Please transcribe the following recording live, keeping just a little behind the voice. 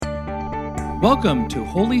Welcome to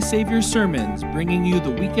Holy Savior Sermons, bringing you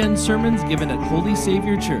the weekend sermons given at Holy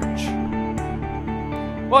Savior Church.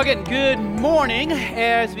 Well, again, good morning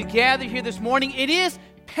as we gather here this morning. It is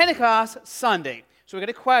Pentecost Sunday. So we've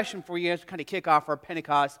got a question for you as we kind of kick off our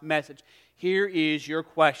Pentecost message. Here is your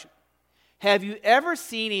question. Have you ever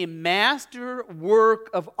seen a master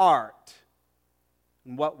work of art?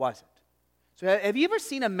 And what was it? So have you ever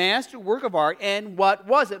seen a master work of art, and what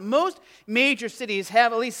was it? Most major cities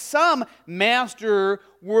have at least some master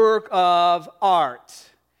work of art.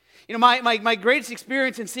 You know, my greatest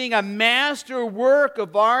experience in seeing a master work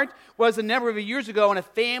of art was a number of years ago on a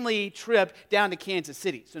family trip down to Kansas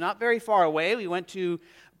City. So not very far away. We went to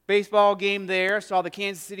a baseball game there, saw the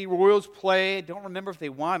Kansas City Royals play. I don't remember if they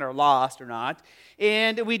won or lost or not.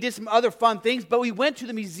 And we did some other fun things, but we went to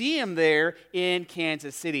the museum there in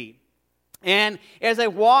Kansas City. And as I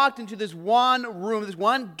walked into this one room, this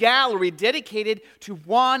one gallery dedicated to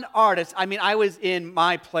one artist, I was in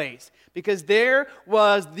my place. Because there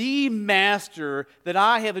was the master that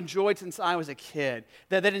I have enjoyed since I was a kid,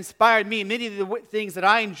 that inspired me, many of the things that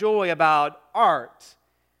I enjoy about art,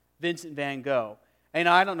 Vincent van Gogh. And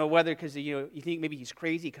I don't know whether because you think maybe he's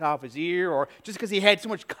crazy, he cut off his ear, or just because he had so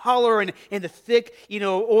much color and the thick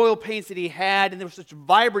oil paints that he had, and there was such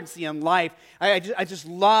vibrancy in life. I just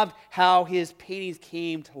loved how his paintings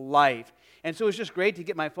came to life. And so it was just great to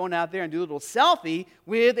get my phone out there and do a little selfie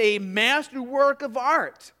with a master work of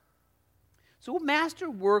art. So master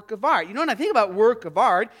work of art. When I think about work of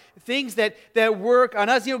art, things that work on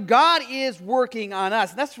us, God is working on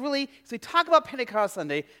us. And that's really, so we talk about Pentecost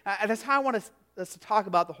Sunday, that's how I want us to talk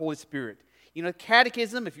about the Holy Spirit.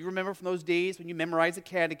 Catechism, if you remember from those days when you memorized the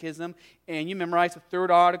catechism and you memorized the third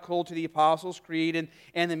article to the Apostles' Creed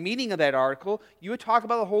and the meaning of that article, you would talk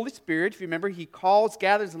about the Holy Spirit. If you remember, He calls,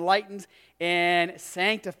 gathers, enlightens, and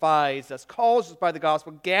sanctifies us, calls us by the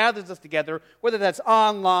gospel, gathers us together, whether that's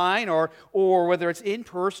online or whether it's in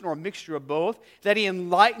person or a mixture of both, that He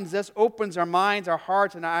enlightens us, opens our minds, our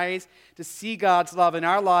hearts, and eyes to see God's love in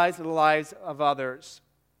our lives and the lives of others,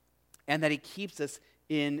 and that He keeps us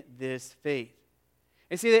in this faith.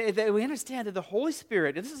 And see, that we understand that the Holy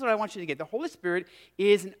Spirit, and this is what I want you to get, the Holy Spirit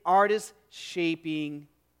is an artist shaping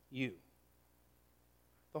you.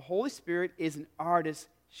 The Holy Spirit is an artist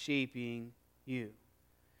shaping you.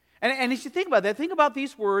 And as you think about that, think about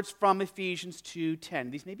these words from Ephesians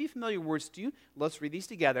 2:10. These may be familiar words to you. Let's read these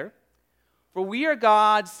together. For we are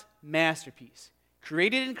God's masterpiece,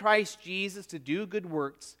 created in Christ Jesus to do good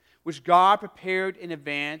works, which God prepared in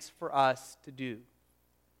advance for us to do.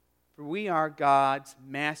 For we are God's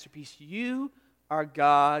masterpiece. You are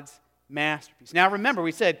God's masterpiece. Now remember,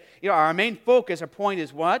 we said, our main focus, our point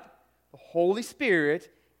is what? The Holy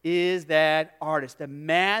Spirit is that artist, the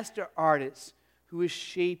master artist who is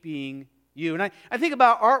shaping you. And I think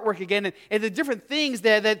about artwork again and the different things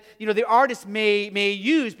that the artist may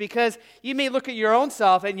use, because you may look at your own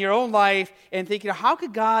self and your own life and think, how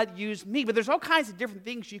could God use me? But there's all kinds of different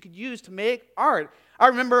things you could use to make art. I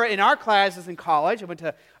remember in our classes in college,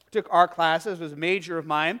 took art classes, it was a major of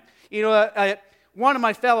mine. One of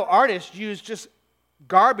my fellow artists used just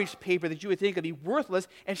garbage paper that you would think would be worthless,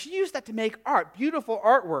 and she used that to make art, beautiful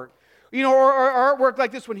artwork. Or artwork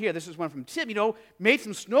like this one here. This is one from Tim, made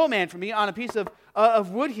some snowman for me on a piece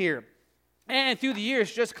of wood here. And through the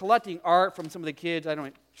years, just collecting art from some of the kids, I'm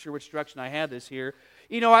not sure which direction I had this here.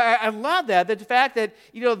 I love that the fact that,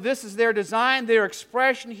 this is their design, their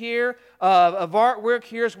expression here of artwork.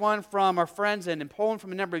 Here's one from our friends in Poland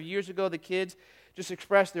from a number of years ago. The kids just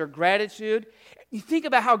expressed their gratitude. You think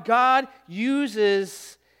about how God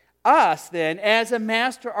uses us then as a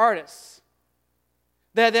master artist.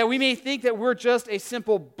 That we may think that we're just a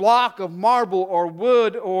simple block of marble or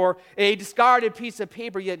wood or a discarded piece of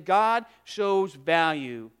paper, yet God shows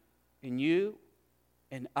value in you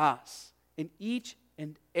and us, in each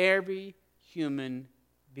and every human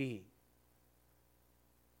being.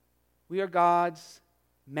 We are God's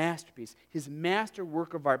masterpiece, His master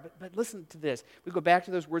work of art. But listen to this. We go back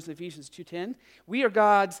to those words in Ephesians 2:10. We are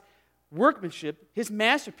God's workmanship, His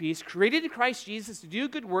masterpiece, created in Christ Jesus to do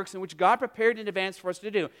good works in which God prepared in advance for us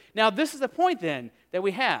to do. Now, this is the point then that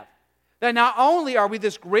we have. That not only are we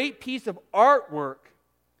this great piece of artwork,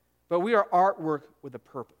 but we are artwork with a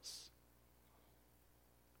purpose.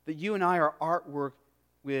 That you and I are artwork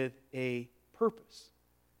with a purpose.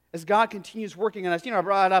 As God continues working on us, I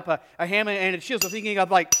brought up a hammer and a chisel, thinking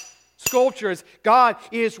of like sculptures. God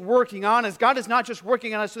is working on us. God is not just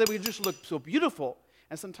working on us so that we just look so beautiful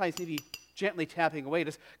and sometimes maybe gently tapping away at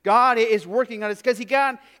us. God is working on us because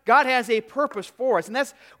God has a purpose for us. And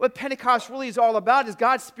that's what Pentecost really is all about, is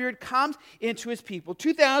God's Spirit comes into His people.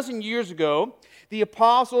 2,000 years ago, the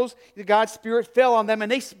apostles, God's Spirit fell on them,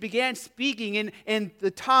 and they began speaking in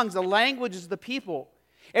the tongues, the languages of the people,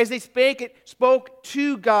 as they spoke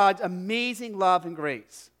to God's amazing love and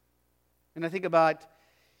grace. And I think about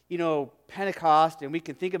Pentecost, and we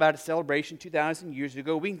can think about a celebration 2,000 years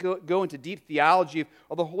ago. We can go into deep theology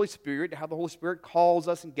of the Holy Spirit, how the Holy Spirit calls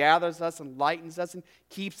us and gathers us and lightens us and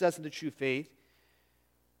keeps us in the true faith.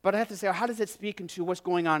 But I have to say, how does it speak into what's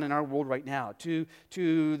going on in our world right now? To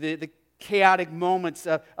the chaotic moments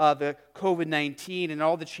of the COVID-19 and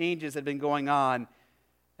all the changes that have been going on,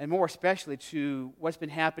 and more especially to what's been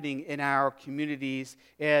happening in our communities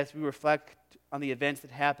as we reflect on the events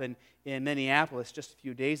that happened in Minneapolis just a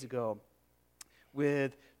few days ago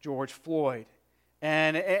with George Floyd.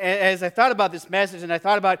 And as I thought about this message, and I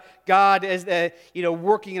thought about God as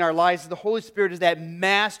working in our lives, the Holy Spirit is that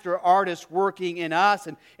master artist working in us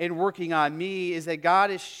and working on me, is that God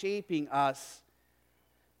is shaping us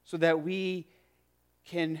so that we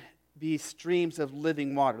can be streams of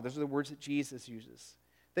living water. Those are the words that Jesus uses.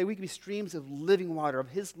 That we can be streams of living water, of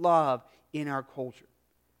His love in our culture.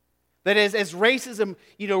 That as racism,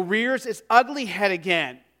 rears its ugly head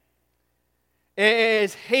again,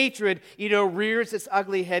 as hatred, rears its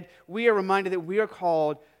ugly head, we are reminded that we are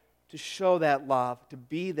called to show that love, to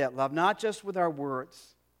be that love, not just with our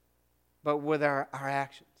words, but with our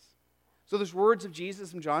actions. So there's words of Jesus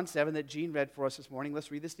from John 7 that Gene read for us this morning. Let's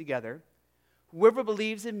read this together. Whoever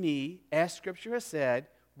believes in me, as Scripture has said,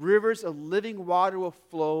 rivers of living water will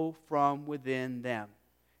flow from within them.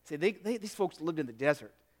 See, these folks lived in the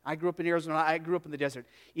desert. I grew up in Arizona. I grew up in the desert.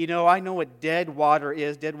 I know what dead water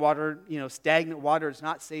is. Dead water, stagnant water. It's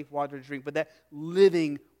not safe water to drink. But that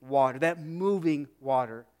living water, that moving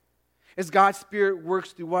water. As God's Spirit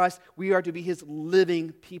works through us, we are to be His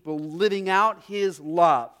living people, living out His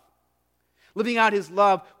love. Living out His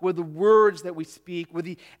love with the words that we speak, with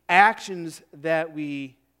the actions that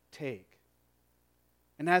we take.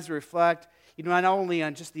 And as we reflect, not only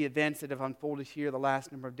on just the events that have unfolded here the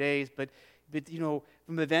last number of days, but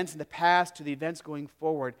from the events in the past to the events going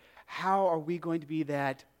forward, how are we going to be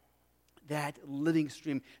that living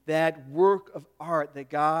stream, that work of art that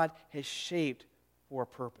God has shaped for a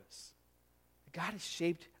purpose? God has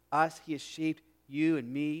shaped us. He has shaped you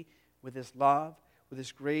and me with His love, with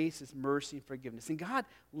His grace, His mercy, and forgiveness. And God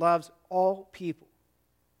loves all people.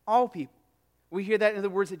 All people. We hear that in the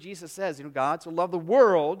words that Jesus says. God so loved the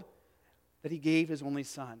world that He gave His only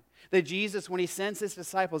Son. That Jesus, when He sends His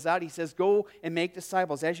disciples out, He says, go and make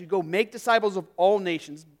disciples. As you go, make disciples of all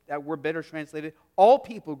nations. That word better translated, all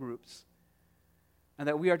people groups. And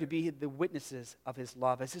that we are to be the witnesses of His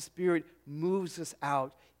love as His Spirit moves us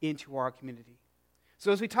out into our community.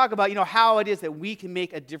 So as we talk about, how it is that we can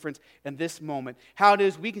make a difference in this moment, how it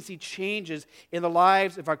is we can see changes in the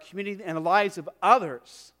lives of our community and the lives of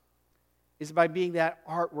others, is by being that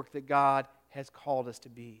artwork that God has called us to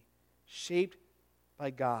be. Shaped by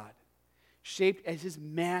God, shaped as His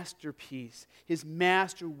masterpiece, His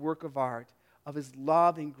master work of art, of His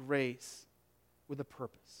love and grace with a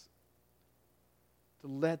purpose. To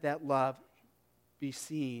let that love be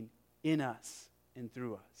seen in us and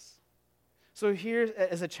through us. So here's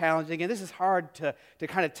as a challenge. Again, this is hard to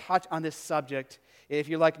kind of touch on this subject. If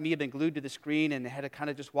you're like me, you've been glued to the screen and had to kind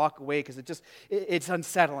of just walk away because it's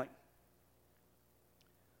unsettling.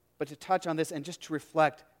 But to touch on this and just to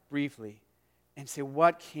reflect briefly and say,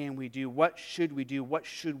 what can we do? What should we do? What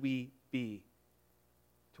should we be?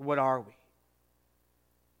 To what are we?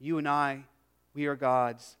 You and I, we are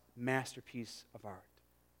God's masterpiece of art.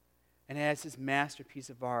 And as His masterpiece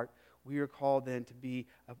of art, we are called then to be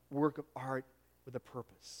a work of art with a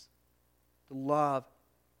purpose. To love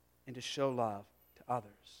and to show love to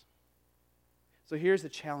others. So here's the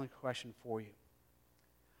challenge question for you.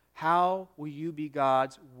 How will you be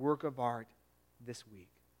God's work of art this week?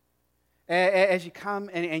 As you come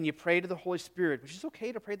and you pray to the Holy Spirit, which is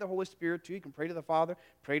okay to pray to the Holy Spirit too. You can pray to the Father,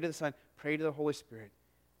 pray to the Son, pray to the Holy Spirit.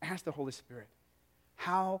 Ask the Holy Spirit,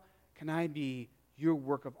 how can I be your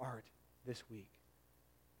work of art this week?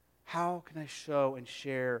 How can I show and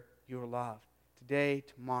share your love today,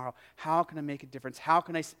 tomorrow? How can I make a difference? How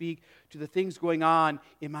can I speak to the things going on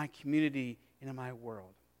in my community and in my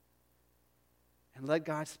world? And let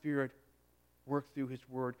God's Spirit work through His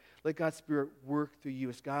Word. Let God's Spirit work through you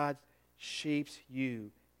as God shapes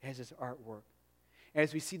you as His artwork.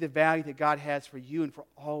 As we see the value that God has for you and for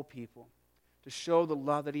all people, to show the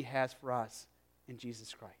love that He has for us in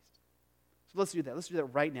Jesus Christ. So let's do that. Let's do that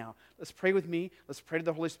right now. Let's pray with me. Let's pray to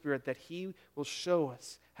the Holy Spirit that He will show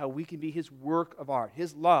us how we can be His work of art,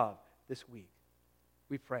 His love this week.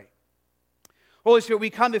 We pray. Holy Spirit, we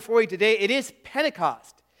come before you today. It is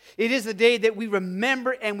Pentecost. It is the day that we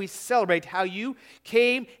remember and we celebrate how you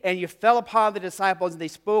came and you fell upon the disciples and they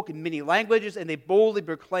spoke in many languages and they boldly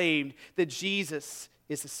proclaimed that Jesus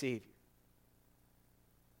is the Savior.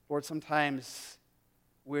 Lord, sometimes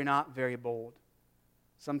we're not very bold.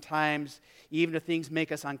 Sometimes, even if things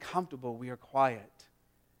make us uncomfortable, we are quiet.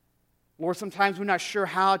 Lord, sometimes we're not sure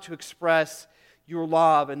how to express your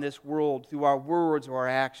love in this world through our words or our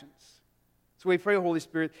actions. So we pray, Holy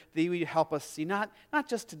Spirit, that you would help us see not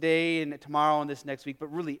just today and tomorrow and this next week,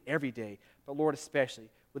 but really every day. But Lord,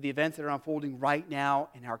 especially with the events that are unfolding right now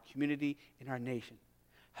in our community, in our nation.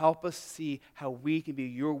 Help us see how we can be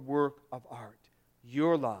your work of art,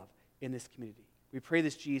 your love in this community. We pray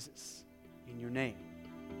this, Jesus, in your name.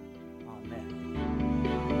 Amen.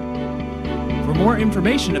 For more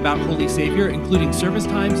information about Holy Savior, including service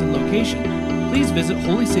times and location, please visit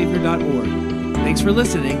holysavior.org. Thanks for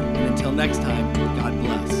listening, and until next time, God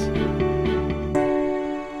bless.